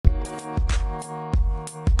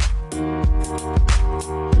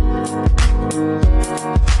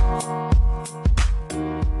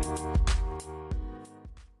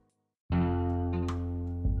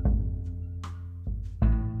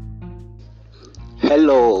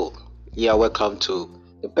Hello, you're welcome to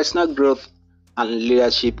the Personal Growth and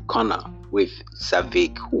Leadership Corner with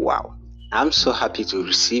Savik. Wow, I'm so happy to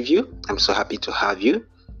receive you. I'm so happy to have you.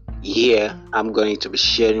 Here, I'm going to be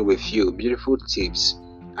sharing with you beautiful tips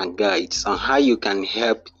and guides on how you can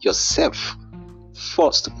help yourself.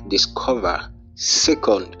 First, discover.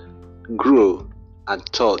 Second, grow. And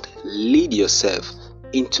third, lead yourself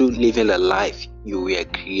into living a life you were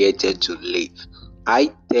created to live.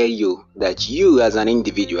 I tell you that you as an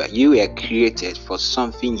individual, you were created for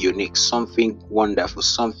something unique, something wonderful,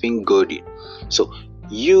 something golden. So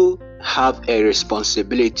you have a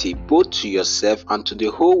responsibility both to yourself and to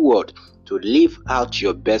the whole world to live out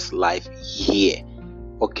your best life here.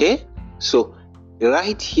 Okay? So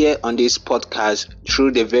right here on this podcast,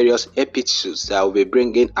 through the various episodes that I'll be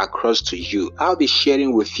bringing across to you, I'll be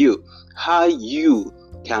sharing with you how you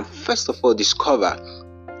can first of all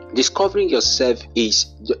discovering yourself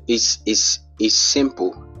is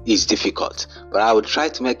simple, is difficult, but I will try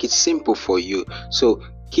to make it simple for you. So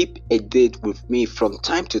keep a date with me from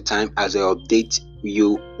time to time as I update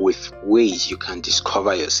you with ways you can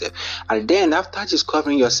discover yourself. And then after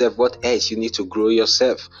discovering yourself, what else you need to grow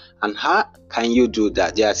yourself, and how can you do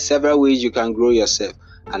that? There are several ways you can grow yourself,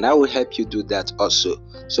 and I will help you do that also.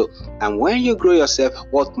 So, and when you grow yourself,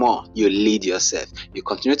 what more? You lead yourself. You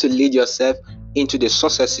continue to lead yourself into the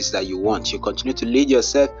successes that you want. You continue to lead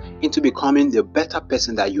yourself into becoming the better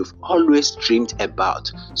person that you've always dreamed about.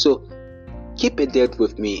 So keep a date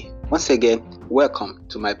with me. Once again, welcome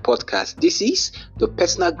to my podcast. This is the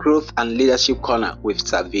Personal Growth and Leadership Corner with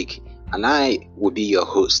Savik, and I will be your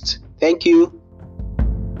host. Thank you.